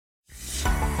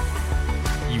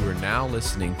now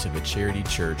listening to the Charity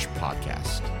Church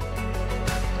podcast.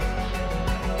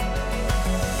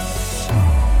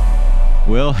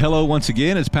 Well, hello once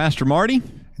again. It's Pastor Marty.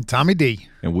 And Tommy D.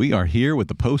 And we are here with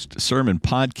the post-sermon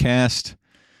podcast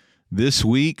this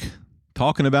week,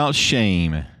 talking about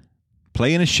shame,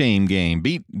 playing a shame game,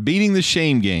 beating the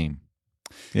shame game.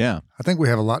 Yeah. I think we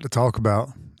have a lot to talk about.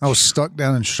 I was stuck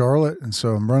down in Charlotte, and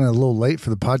so I'm running a little late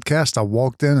for the podcast. I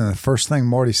walked in, and the first thing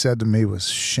Marty said to me was,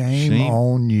 shame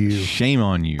on you. Shame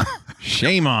on you.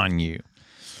 Shame on you.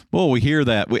 Well, we hear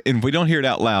that, and if we don't hear it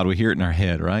out loud, we hear it in our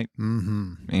head, right?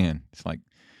 Mm-hmm. Man, it's like,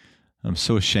 I'm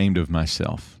so ashamed of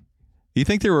myself. Do you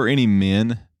think there were any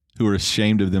men who were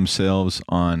ashamed of themselves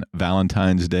on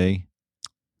Valentine's Day?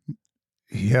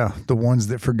 Yeah, the ones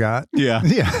that forgot. Yeah.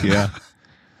 Yeah.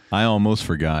 I almost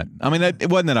forgot. I mean, it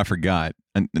wasn't that I forgot.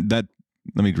 And let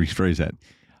me rephrase that.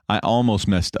 I almost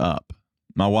messed up.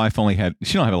 My wife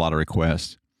she don't have a lot of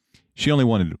requests. She only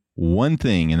wanted one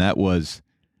thing, and that was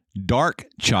dark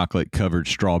chocolate covered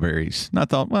strawberries. And I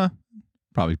thought, well,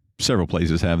 probably several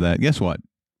places have that. Guess what?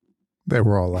 They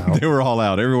were all out. They were all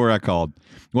out everywhere I called.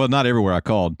 Well, not everywhere I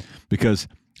called, because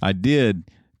I did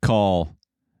call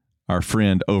our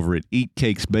friend over at Eat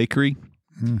Cakes Bakery.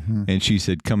 Mm-hmm. And she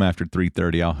said, come after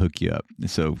 3:30, I'll hook you up.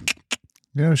 So,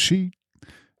 she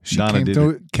Donna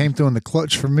came through in the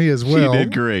clutch for me as well. She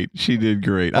did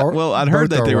great. I'd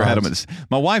heard that they had them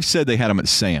my wife said they had them at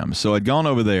Sam's. So I'd gone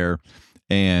over there,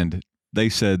 and they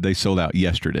said they sold out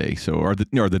yesterday. So, or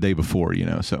the day before,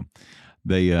 so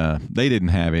they didn't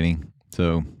have any.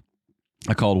 So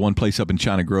I called one place up in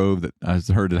China Grove that I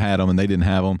heard that had them, and they didn't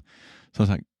have them. So I was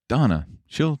like, Donna,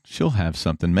 she'll have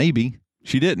something. Maybe.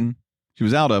 She didn't. She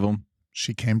was out of them.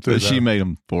 She came through. But she made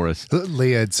them for us.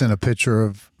 Leah had sent a picture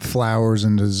of flowers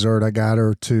and dessert I got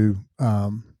her to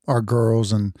our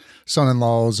girls and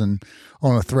son-in-laws, and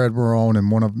on a thread we're on,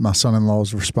 and one of my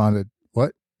son-in-laws responded,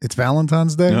 "What? It's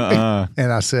Valentine's Day?"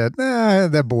 And I said,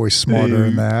 that boy's smarter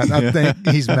than that. I think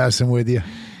he's messing with you.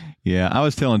 Yeah, I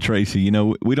was telling Tracy,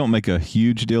 we don't make a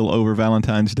huge deal over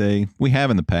Valentine's Day. We have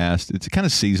in the past. It's kind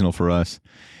of seasonal for us.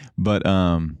 But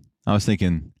I was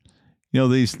thinking,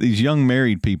 these young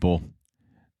married people,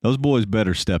 those boys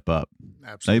better step up.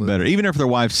 Absolutely. They better. Even if their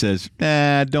wife says,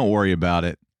 don't worry about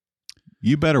it.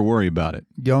 You better worry about it.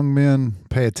 Young men,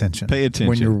 pay attention. Pay attention.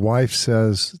 When your wife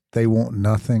says they want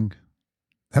nothing,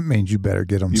 that means you better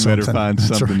get them something. You better find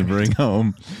something to bring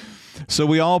home. So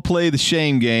we all play the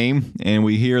shame game, and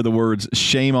we hear the words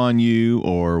shame on you,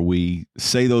 or we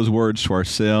say those words to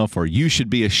ourselves, or you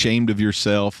should be ashamed of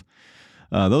yourself.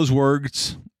 Those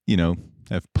words,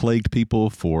 have plagued people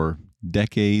for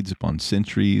decades upon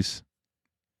centuries.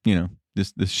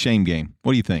 This shame game.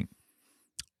 What do you think?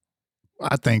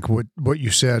 I think what you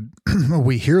said,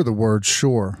 we hear the word,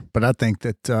 sure, but I think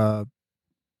that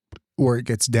where it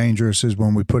gets dangerous is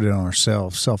when we put it on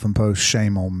ourselves, self-imposed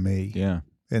shame on me. Yeah.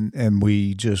 And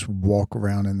we just walk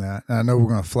around in that. And I know we're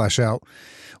going to flesh out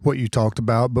what you talked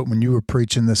about, but when you were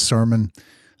preaching this sermon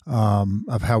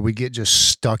of how we get just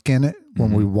stuck in it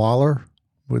when we waller,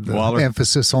 with the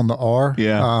emphasis on the R,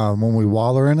 when we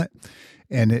waller in it,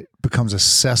 and it becomes a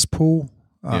cesspool.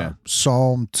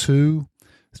 Psalm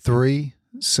 2:3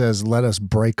 says, let us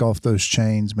break off those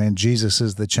chains. Man, Jesus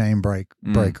is the chain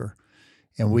breaker.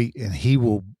 And he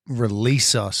will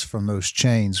release us from those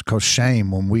chains, because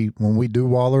shame, when we do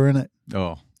waller in it,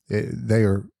 they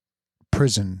are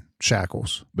prison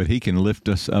shackles. But he can lift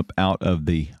us up out of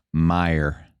the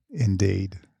mire.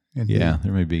 Indeed. Yeah,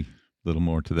 there may be a little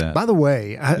more to that. By the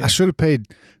way, I should have paid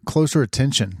closer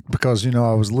attention, because,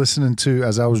 I was listening to,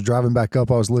 as I was driving back up,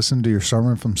 I was listening to your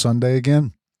sermon from Sunday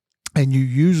again, and you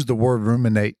used the word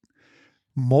ruminate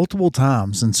multiple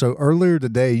times. And so earlier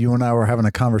today, you and I were having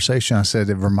a conversation. I said,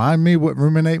 remind me what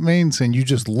ruminate means. And you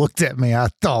just looked at me. I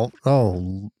thought,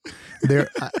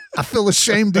 I feel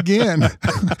ashamed again.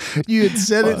 You had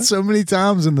said it so many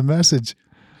times in the message.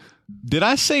 Did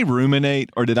I say ruminate,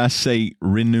 or did I say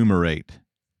remunerate?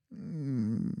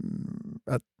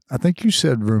 I think you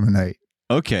said ruminate.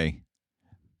 Okay.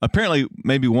 Apparently,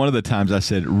 maybe one of the times I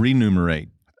said remunerate.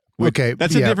 Okay.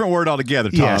 That's a different word altogether,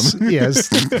 Tom. Yes.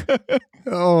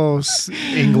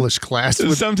 English class.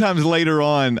 Sometimes later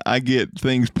on, I get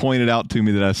things pointed out to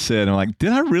me that I said. I'm like,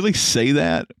 did I really say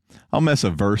that? I'll mess a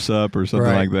verse up or something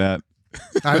like that.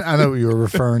 I know what you were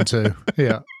referring to.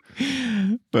 Yeah.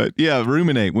 But yeah,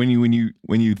 ruminate. When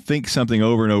you think something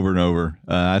over and over and over,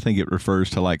 I think it refers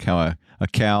to like how a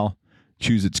cow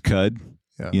chews its cud.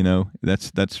 Yeah.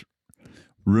 That's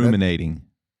ruminating.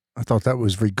 I thought that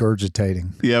was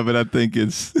regurgitating. Yeah, but I think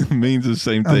it means the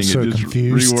same thing. I'm so it just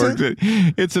confused. reworks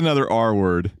it. It's another R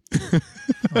word.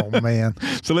 Oh, man.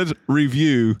 So let's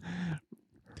review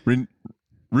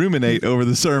ruminate over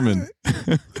the sermon.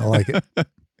 I like it.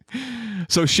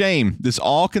 So shame, this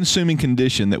all-consuming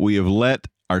condition that we have let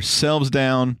ourselves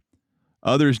down,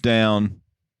 others down,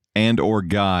 and or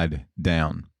God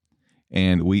down.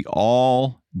 And we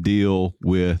all deal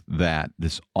with that.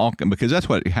 Because that's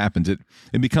what happens. It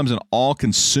becomes an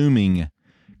all-consuming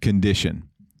condition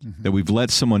that we've let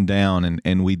someone down,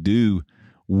 and we do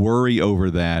worry over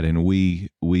that, and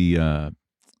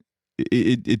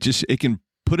it can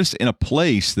put us in a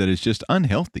place that is just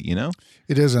unhealthy,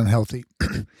 It is unhealthy.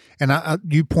 And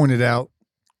you pointed out,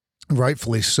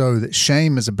 rightfully so, that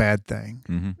shame is a bad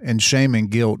thing, and shame and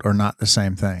guilt are not the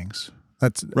same things.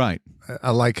 That's right.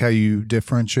 I like how you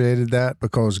differentiated that,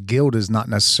 because guilt is not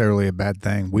necessarily a bad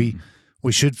thing. We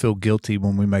should feel guilty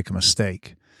when we make a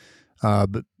mistake,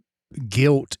 but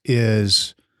guilt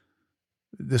is.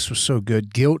 This was so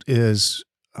good. Guilt is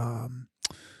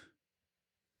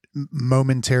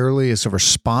momentarily, it's a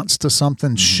response to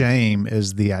something. Shame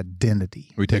is the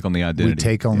identity. We take on the identity. We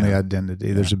take on the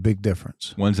identity. There's a big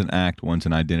difference. One's an act, one's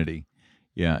an identity.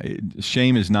 Yeah,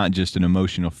 shame is not just an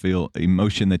emotion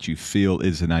that you feel,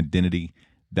 is an identity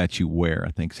that you wear.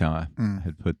 I think is how I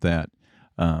had put that.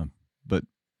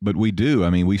 But we do.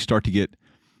 I mean, we start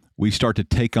to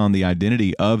take on the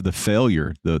identity of the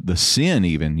failure, the sin,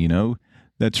 even.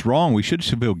 That's wrong. We should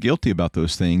feel guilty about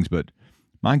those things. But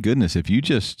my goodness, if you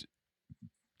just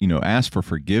ask for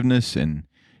forgiveness and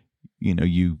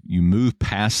you move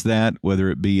past that,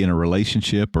 whether it be in a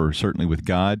relationship or certainly with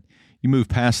God. You move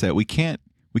past that. We can't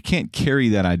carry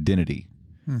that identity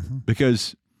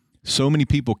because so many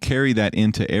people carry that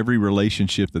into every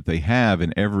relationship that they have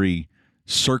and every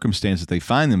circumstance that they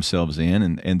find themselves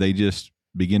in, and they just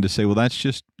begin to say, "Well, that's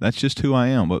just who I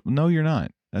am." But no, you're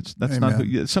not. That's not who.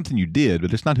 It's something you did,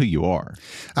 but it's not who you are.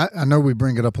 I know we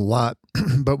bring it up a lot,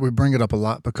 but we bring it up a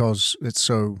lot because it's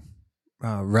so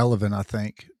relevant, I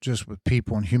think, just with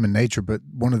people and human nature. But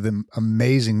one of the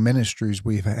amazing ministries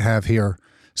we have here,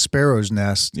 Sparrow's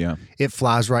Nest, it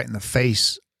flies right in the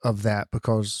face of that,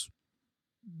 because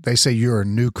they say you're a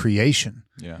new creation.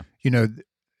 Yeah.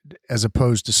 As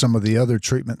opposed to some of the other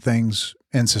treatment things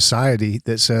in society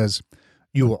that says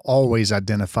you will always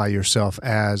identify yourself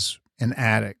as an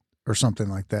addict or something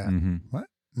like that. What?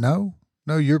 No,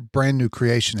 you're a brand new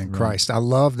creation in Christ. I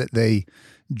love that they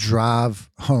drive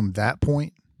home that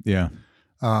point. Yeah.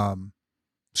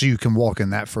 So you can walk in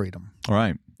that freedom. All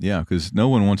right. Yeah, because no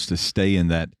one wants to stay in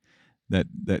that.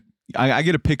 I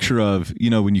get a picture of,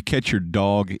 when you catch your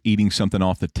dog eating something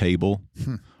off the table,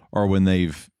 or when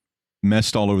they've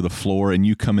messed all over the floor and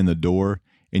you come in the door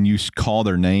and you call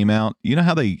their name out. You know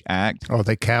how they act? Oh,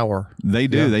 they cower. They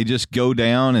do. Yeah. They just go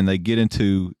down and they get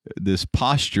into this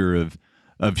posture of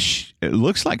it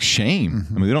looks like shame.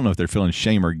 I mean, we don't know if they're feeling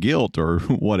shame or guilt or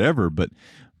whatever, but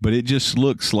it just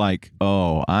looks like,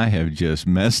 oh, I have just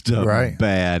messed up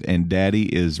bad, and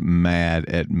Daddy is mad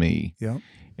at me. Yep.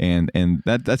 And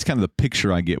that's kind of the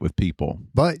picture I get with people.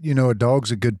 But, a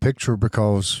dog's a good picture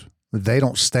because they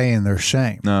don't stay in their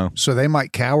shame. No. So they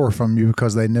might cower from you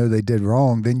because they know they did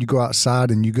wrong. Then you go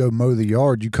outside and you go mow the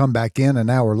yard. You come back in an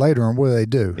hour later, and what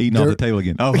do? Eating off the table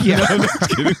again. Oh, yeah. No, just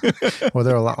kidding. Well,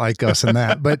 they're a lot like us in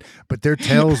that. But their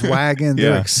tail's wagging.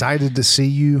 They're excited to see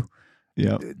you.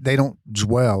 Yeah. They don't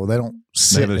dwell. They don't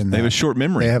sit in that. They have a short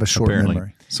memory. They have a short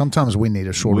memory. Sometimes we need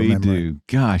a shorter memory. We do.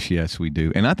 Gosh, yes, we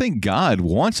do. And I think God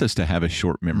wants us to have a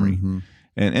short memory.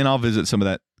 And I'll visit some of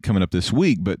that coming up this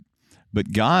week. But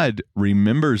God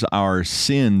remembers our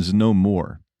sins no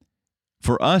more.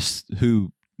 For us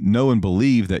who know and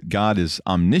believe that God is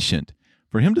omniscient,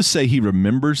 for him to say he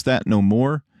remembers that no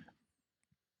more,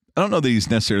 I don't know that he's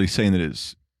necessarily saying that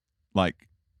it's like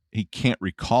he can't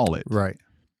recall it. Right.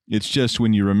 It's just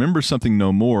when you remember something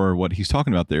no more, what he's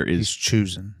talking about there is he's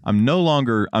choosing. I'm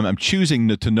choosing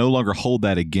to no longer hold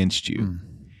that against you.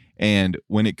 And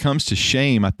when it comes to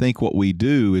shame, I think what we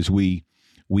do is we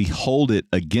hold it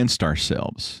against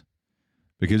ourselves,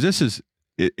 because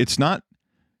it's not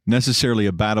necessarily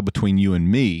a battle between you and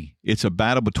me. It's a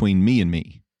battle between me and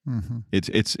me.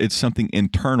 It's something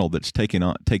internal that's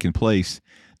taken place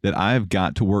that I've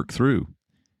got to work through,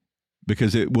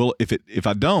 because it will, if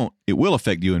I don't, it will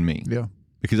affect you and me. Yeah.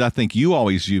 Because I think you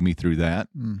always view me through that,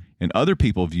 and other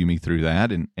people view me through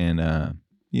that, and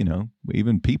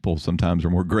even people sometimes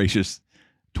are more gracious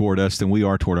toward us than we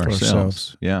are toward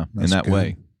ourselves. Yeah, that's in that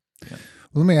way. Yeah.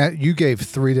 Well, let me ask, you gave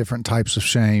 3 different types of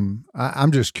shame.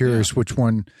 I'm just curious which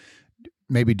one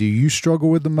maybe do you struggle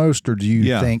with the most, or do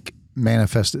you think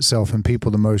manifests itself in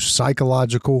people the most?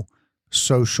 Psychological,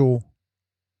 social,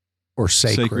 or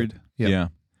sacred?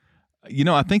 Yep.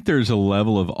 I think there's a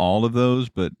level of all of those,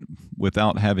 but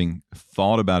without having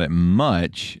thought about it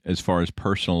much as far as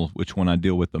personal, which one I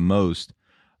deal with the most,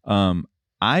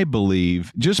 I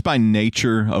believe just by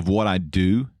nature of what I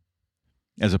do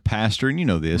as a pastor, and you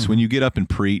know this, when you get up and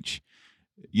preach,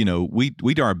 we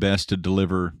do our best to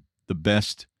deliver the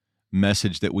best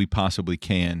message that we possibly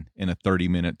can in a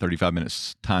 30-minute,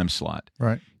 35-minute time slot.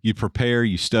 Right. You prepare,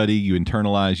 you study, you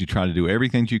internalize, you try to do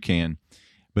everything you can,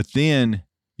 but then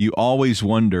you always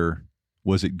wonder,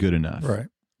 was it good enough? Right.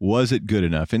 Was it good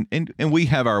enough? And we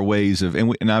have our ways of,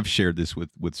 and I've shared this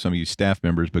with some of you staff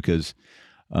members because,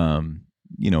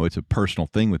 it's a personal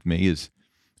thing with me, is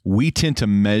we tend to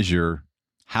measure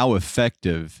how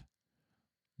effective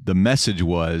the message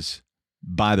was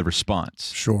by the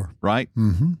response. Sure. Right?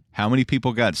 Mm-hmm. How many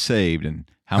people got saved and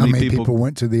how many people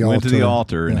went to the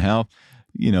altar, and how,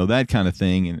 that kind of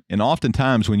thing. And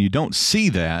oftentimes when you don't see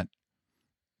that,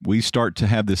 we start to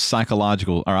have this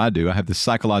psychological, or I have this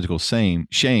psychological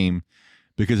shame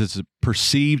because it's a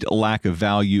perceived lack of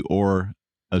value or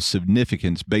of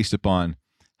significance based upon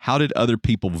how did other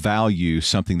people value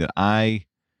something that I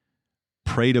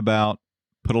prayed about,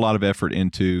 put a lot of effort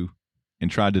into,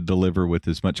 and tried to deliver with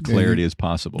as much clarity as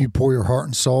possible. You pour your heart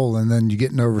and soul, and then you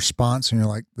get no response, and you're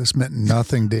like, this meant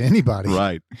nothing to anybody.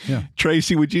 Right. Yeah.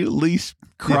 Tracy, would you at least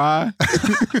cry?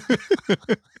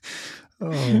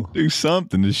 Oh. Do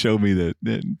something to show me that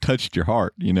it touched your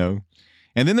heart, And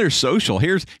then there's social.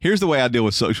 Here's the way I deal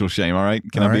with social shame, all right?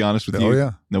 Can I be honest with you? Oh,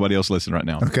 yeah. Nobody else listen right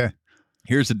now. Okay.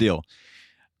 Here's the deal.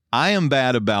 I am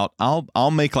bad about,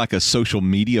 I'll make like a social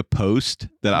media post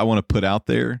that I want to put out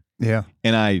there. Yeah.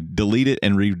 And I delete it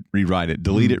and rewrite it,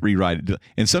 delete it, rewrite it.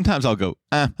 And sometimes I'll go,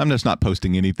 I'm just not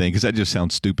posting anything because that just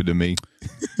sounds stupid to me.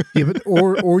 Yeah, but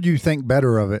or you think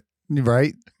better of it,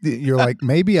 right? You're like,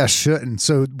 maybe I shouldn't.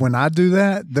 So when I do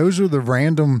that, those are the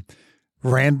random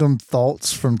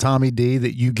thoughts from Tommy D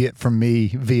that you get from me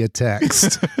via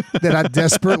text that I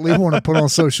desperately want to put on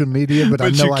social media, but I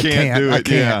know I can't. I can't.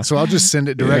 Yeah. So I'll just send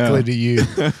it directly to you.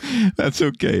 That's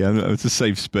okay. It's a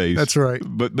safe space. That's right.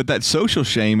 But that social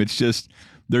shame, it's just,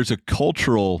 there's a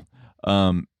cultural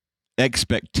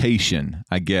expectation,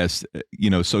 I guess,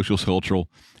 social cultural.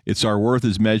 It's our worth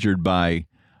is measured by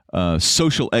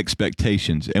social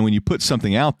expectations. And when you put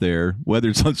something out there, whether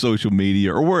it's on social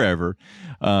media or wherever,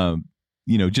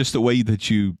 just the way that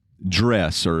you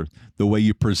dress or the way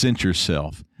you present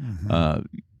yourself,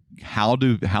 how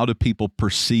do people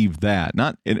perceive that?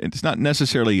 It's not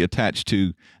necessarily attached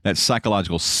to that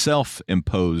psychological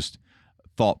self-imposed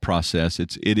thought process.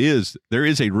 There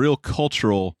is a real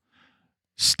cultural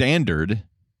standard,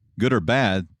 good or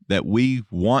bad, that we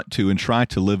want to and try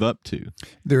to live up to.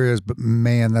 There is, but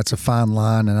man, that's a fine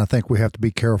line, and I think we have to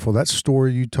be careful. That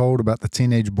story you told about the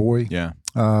teenage boy,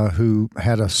 who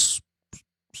had a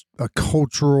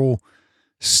cultural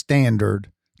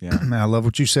standard. Yeah, I love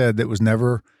what you said. That was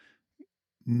never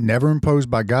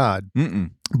imposed by God,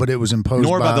 but it was imposed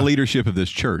nor by the leadership of this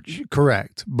church.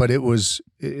 Correct, but it was.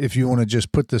 If you want to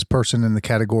just put this person in the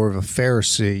category of a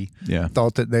Pharisee,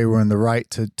 thought that they were in the right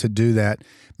to do that.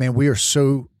 Man,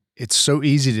 it's so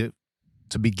easy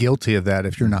to be guilty of that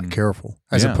if you're not careful,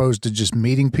 as opposed to just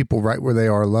meeting people right where they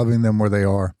are, loving them where they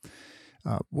are.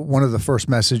 One of the first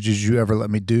messages you ever let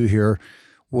me do here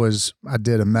was I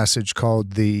did a message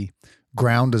called The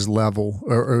Ground is Level,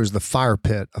 or it was the fire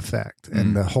pit effect.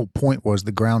 And the whole point was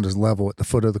the ground is level at the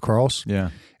foot of the cross. Yeah.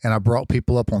 And I brought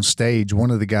people up on stage.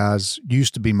 One of the guys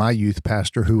used to be my youth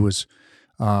pastor who was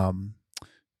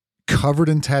covered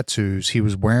in tattoos. He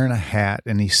was wearing a hat,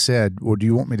 and he said, well, do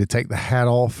you want me to take the hat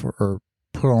off or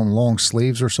put on long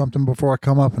sleeves or something before I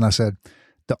come up? And I said,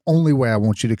 the only way I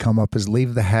want you to come up is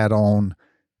leave the hat on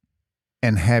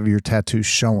and have your tattoos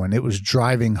showing. It was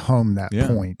driving home that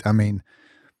point. I mean,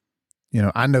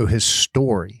 I know his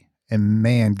story, and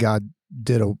man, God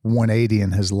did a 180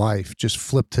 in his life, just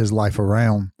flipped his life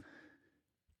around.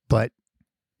 But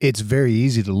it's very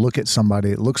easy to look at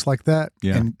somebody that looks like that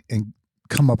and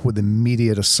come up with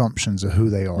immediate assumptions of who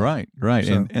they are. Right.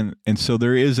 So, and so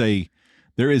there is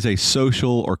a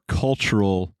social or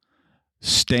cultural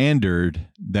standard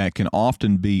that can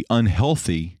often be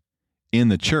unhealthy in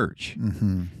the church.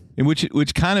 Mm-hmm. And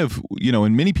which kind of,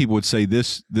 and many people would say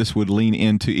this would lean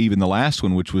into even the last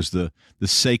one, which was the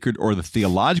sacred or the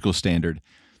theological standard.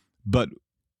 But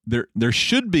there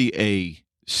should be a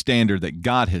standard that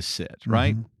God has set,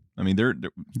 right? I mean,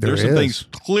 there's some things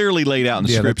clearly laid out in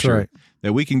the Scripture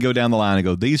that we can go down the line and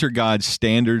go, these are God's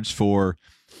standards for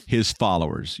His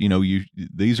followers.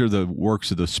 These are the works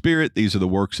of the Spirit. These are the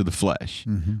works of the flesh.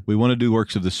 We want to do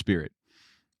works of the Spirit.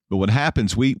 But what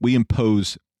happens, we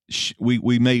impose,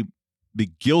 we may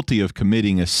be guilty of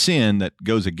committing a sin that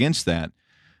goes against that,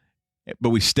 but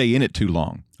we stay in it too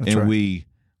long. That's and right.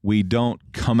 we don't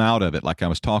come out of it like I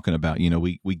was talking about.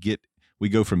 We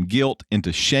go from guilt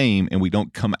into shame, and we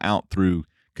don't come out through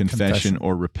confession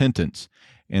or repentance.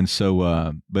 And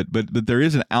so, but there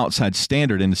is an outside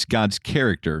standard, and it's God's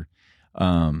character.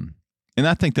 And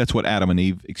I think that's what Adam and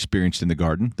Eve experienced in the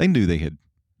garden. They knew they had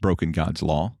broken God's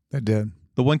law. They did.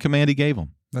 The one command he gave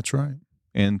them. That's right.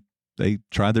 And they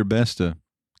tried their best to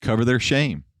cover their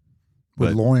shame.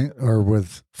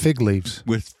 With fig leaves.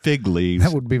 With fig leaves.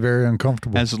 That would be very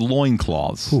uncomfortable. As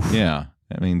loincloths. Oof. Yeah.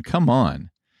 I mean, come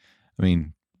on. I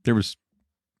mean, there was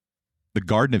the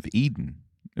Garden of Eden.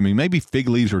 I mean, maybe fig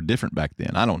leaves were different back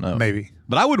then. I don't know. Maybe.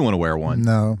 But I wouldn't want to wear one.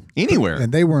 No. Anywhere.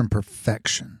 And they were in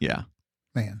perfection. Yeah.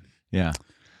 Man. Yeah.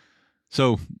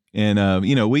 So, and,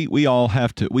 we all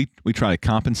have to, we try to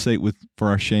compensate for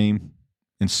our shame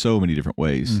in so many different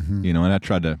ways, Mm-hmm. And I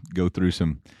tried to go through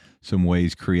some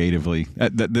ways creatively.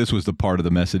 This was the part of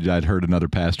the message I'd heard another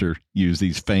pastor use,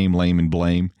 these fame, lame, and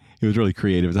blame. It was really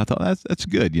creative. I thought that's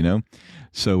good,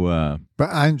 So, but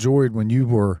I enjoyed when you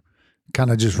were kind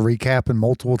of just recapping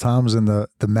multiple times in the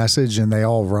message, and they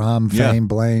all rhyme: fame,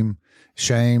 blame,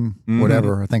 shame,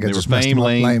 whatever. I think I just messed them up.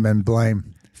 Lame and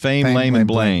blame. Fame, lame, and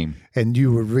blame. And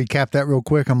you would recap that real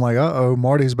quick. I'm like,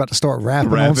 Marty's about to start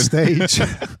rapping on stage.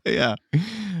 Yeah.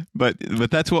 But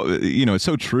that's what, it's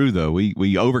so true, though. We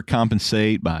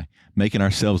overcompensate by making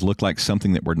ourselves look like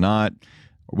something that we're not,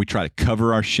 or we try to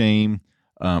cover our shame,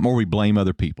 or we blame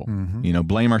other people,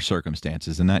 blame our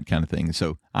circumstances and that kind of thing. And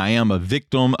so I am a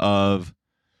victim of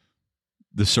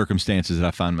the circumstances that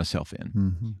I find myself in.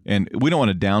 Mm-hmm. And we don't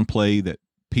want to downplay that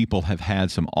people have had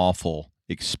some awful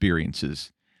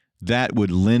experiences. That would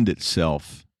lend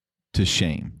itself to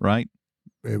shame, right?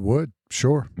 It would,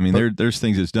 sure. I mean, there's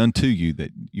things that's done to you that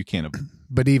you can't avoid.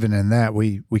 But even in that,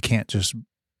 we can't just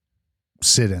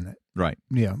sit in it. Right.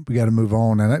 Yeah, we got to move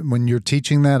on. And when you're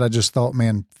teaching that, I just thought,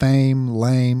 man, fame,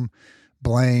 lame,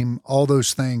 blame, all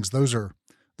those things, those are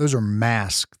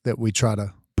masks that we try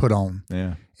to put on.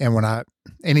 Yeah. And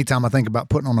anytime I think about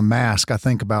putting on a mask, I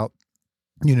think about,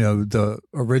 the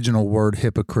original word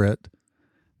hypocrite.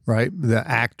 Right? The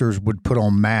actors would put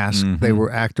on masks. Mm-hmm. They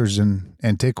were actors in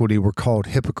antiquity, were called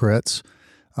hypocrites.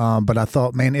 But I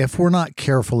thought, man, if we're not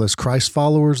careful as Christ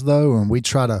followers, though, and we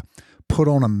try to put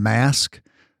on a mask,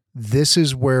 this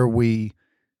is where we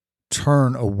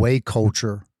turn away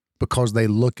culture, because they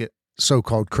look at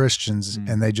so-called Christians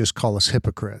and they just call us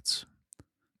hypocrites.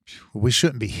 We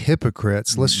shouldn't be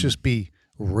hypocrites. Let's just be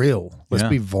real. Let's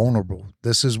be vulnerable.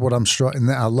 This is what I'm struggling.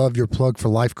 I love your plug for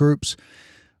life groups.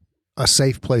 A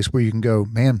safe place where you can go,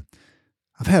 man,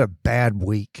 I've had a bad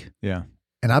week. Yeah.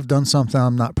 And I've done something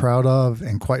I'm not proud of.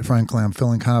 And quite frankly, I'm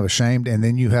feeling kind of ashamed. And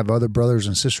then you have other brothers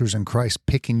and sisters in Christ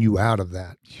picking you out of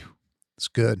that. It's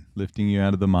good. Lifting you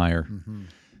out of the mire. Mm-hmm.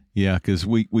 Yeah, because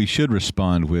we should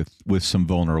respond with some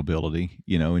vulnerability,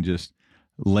 and just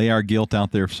lay our guilt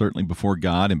out there, certainly before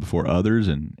God and before others.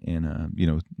 And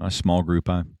my small group,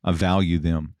 I value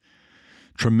them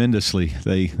tremendously.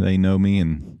 They know me,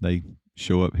 and they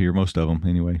show up here, most of them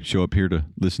anyway, show up here to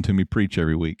listen to me preach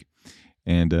every week.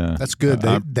 And that's good.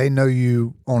 They know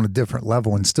you on a different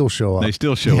level and still show up. They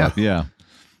still show up. Yeah.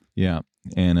 Yeah.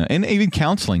 And even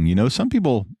counseling,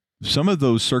 some of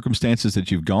those circumstances that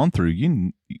you've gone through,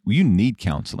 you need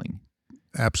counseling.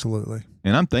 Absolutely.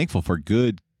 And I'm thankful for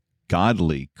good,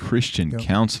 godly Christian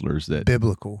counselors that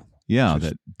biblical. Yeah.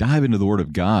 That dive into the Word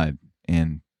of God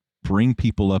and bring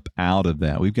people up out of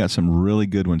that. We've got some really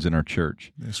good ones in our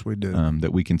church. Yes, we do.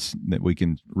 That we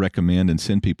can recommend and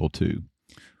send people to.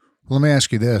 Let me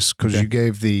ask you this, because you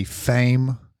gave the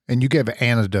fame, and you gave an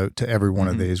antidote to every one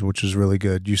of these, which is really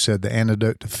good. You said the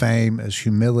antidote to fame is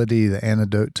humility, the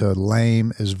antidote to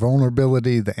lame is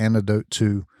vulnerability, the antidote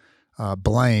to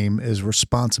blame is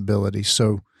responsibility.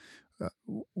 So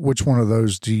which one of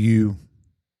those do you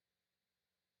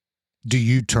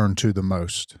turn to the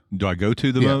most? Do I go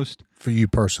to the most? For you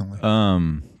personally?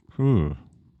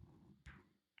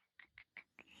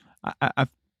 I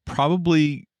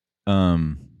probably...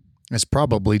 it's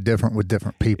probably different with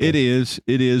different people. It is,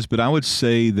 but I would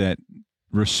say that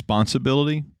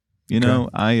responsibility,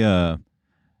 I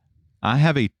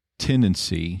have a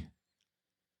tendency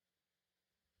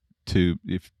to,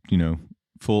 if,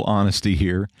 full honesty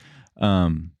here,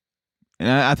 and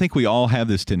I think we all have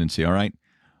this tendency, all right?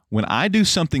 When I do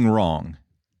something wrong,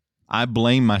 I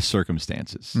blame my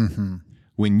circumstances. Mm-hmm.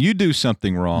 When you do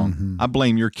something wrong, I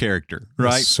blame your character,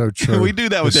 right? That's so true. We do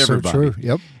that with everybody. So true.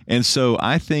 Yep. And so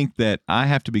I think that I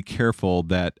have to be careful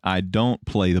that I don't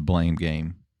play the blame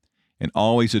game and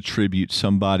always attribute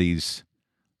somebody's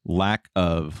lack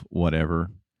of whatever,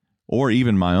 or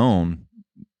even my own,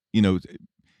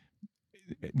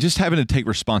 just having to take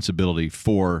responsibility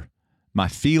for my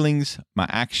feelings, my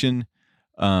action,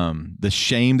 the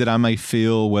shame that I may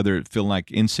feel, whether it feel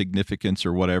like insignificance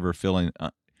or whatever, feeling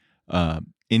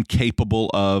incapable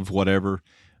of whatever.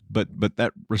 But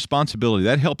that responsibility,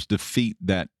 that helps defeat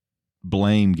that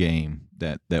blame game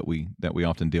that we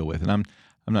often deal with. And I'm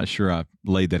not sure I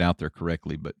laid that out there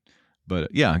correctly, but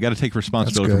yeah, I got to take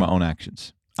responsibility for my own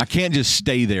actions. I can't just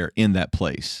stay there in that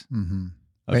place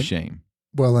of shame.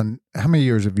 Well, and how many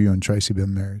years have you and Tracy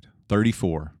been married?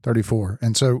 34. 34.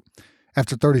 And so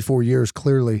after 34 years,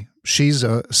 clearly she's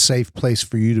a safe place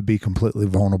for you to be completely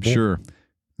vulnerable. Sure.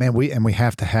 Man, we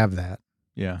have to have that.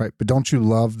 Yeah. Right. But don't you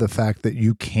love the fact that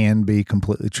you can be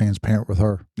completely transparent with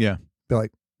her? Yeah. Be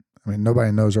like,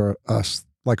 nobody knows us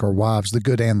like our wives, the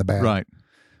good and the bad. Right.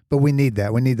 But we need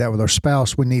that. We need that with our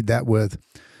spouse. We need that with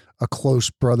a close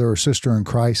brother or sister in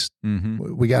Christ.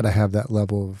 Mm-hmm. We got to have that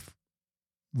level of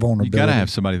vulnerability. You got to have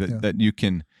somebody that you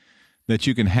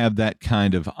can have that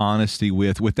kind of honesty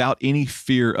without any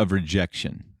fear of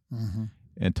rejection. Mm-hmm.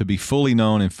 And to be fully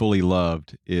known and fully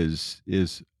loved is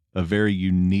a very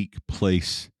unique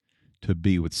place to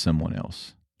be with someone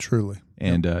else. Truly.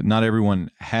 And not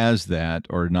everyone has that,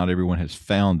 or not everyone has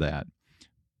found that.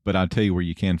 But I'll tell you where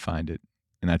you can find it,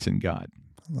 and that's in God.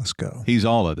 Let's go. He's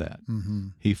all of that. Mm-hmm.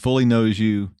 He fully knows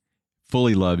you,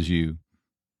 fully loves you,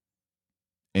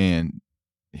 and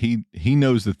he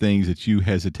knows the things that you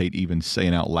hesitate even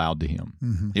saying out loud to him.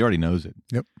 Mm-hmm. He already knows it.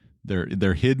 Yep.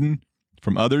 They're hidden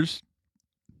from others,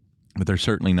 but they're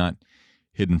certainly not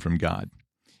hidden from God.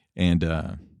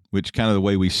 And which kind of the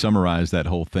way we summarized that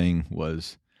whole thing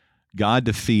was God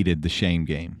defeated the shame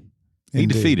game. He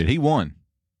Indeed. defeated. He won.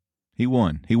 He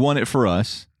won. He won it for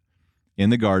us in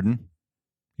the garden.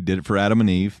 He did it for Adam and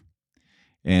Eve.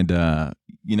 And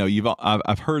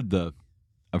I've heard the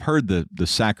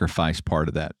sacrifice part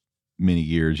of that many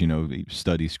years. You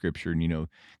study Scripture, and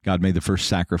God made the first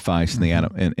sacrifice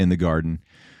in the garden.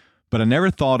 But I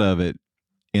never thought of it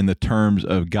in the terms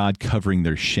of God covering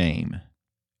their shame.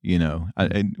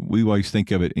 And we always think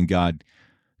of it in God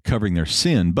covering their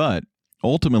sin, but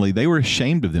ultimately they were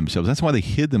ashamed of themselves. That's why they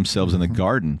hid themselves in the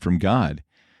garden from God.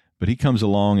 But he comes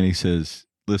along and he says,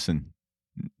 listen,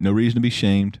 no reason to be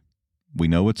ashamed. We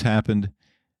know what's happened,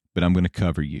 but I'm going to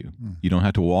cover you. You don't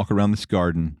have to walk around this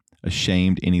garden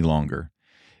ashamed any longer.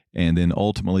 And then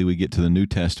ultimately we get to the New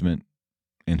Testament,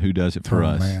 and who does it for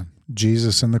us? Man.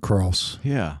 Jesus and the cross.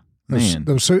 Yeah. Man.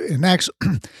 And actually,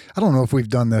 I don't know if we've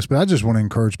done this, but I just want to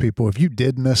encourage people, if you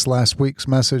did miss last week's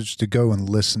message, to go and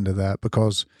listen to that,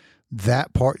 because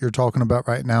that part you're talking about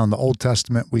right now in the Old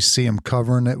Testament, we see him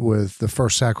covering it with the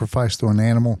first sacrifice through an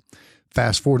animal.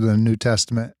 Fast forward to the New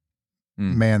Testament,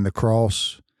 man, the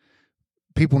cross.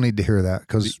 People need to hear that,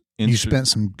 because you spent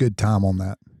some good time on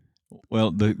that.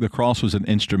 Well, the cross was an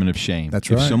instrument of shame. That's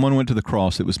right. If someone went to the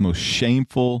cross, it was the most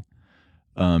shameful,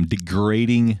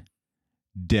 degrading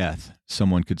death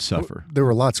someone could suffer. There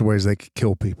were lots of ways they could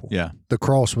kill people. Yeah. The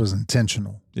cross was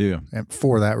intentional. Yeah. And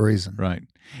for that reason. Right.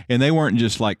 And they weren't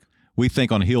just like we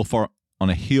think on a hill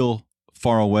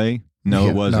far away. No,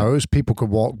 it wasn't. No, it was people could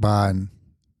walk by and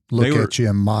look at you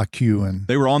and mock you, and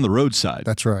they were on the roadside.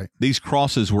 That's right. These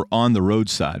crosses were on the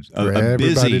roadside, a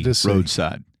busy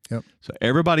roadside. Yep. So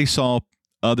everybody saw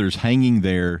others hanging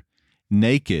there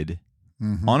naked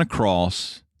on a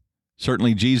cross.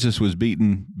 Certainly Jesus was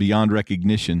beaten beyond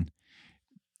recognition,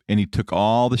 and he took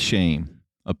all the shame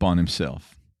upon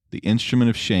himself. The instrument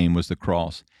of shame was the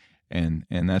cross, and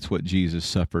that's what Jesus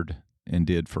suffered and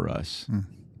did for us.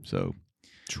 So,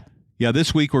 yeah,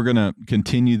 this week we're going to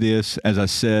continue this. As I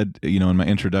said, in my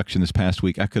introduction this past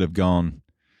week, I could have gone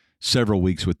several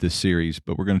weeks with this series,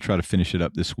 but we're going to try to finish it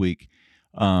up this week.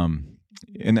 And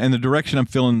the direction I'm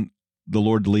feeling the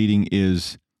Lord leading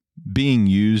is being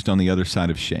used on the other side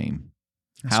of shame.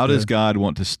 How does God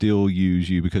want to still use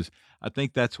you? Because I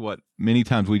think that's what many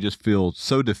times we just feel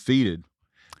so defeated.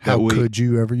 How could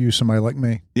you ever use somebody like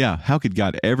me? Yeah. How could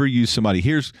God ever use somebody?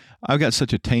 I've got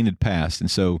such a tainted past.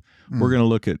 And so we're going to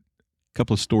look at a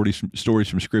couple of stories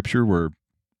from Scripture where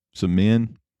some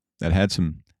men that had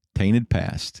some tainted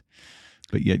past,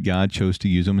 but yet God chose to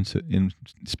use them in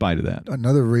spite of that.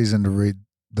 Another reason to read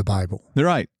the Bible. They're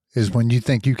right. Is when you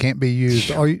think you can't be used,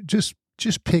 or you just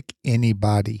pick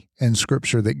anybody in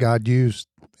Scripture that God used,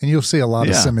 and you'll see a lot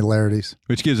of similarities.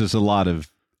 Which gives us a lot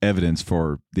of evidence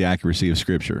for the accuracy of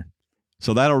Scripture.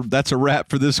 So that's a wrap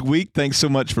for this week. Thanks so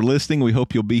much for listening. We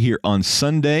hope you'll be here on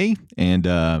Sunday. And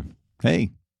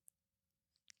hey.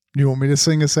 You want me to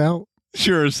sing us out?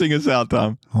 Sure, sing us out,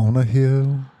 Tom. On a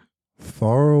hill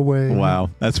far away. Wow.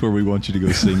 That's where we want you to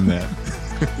go sing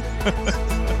that.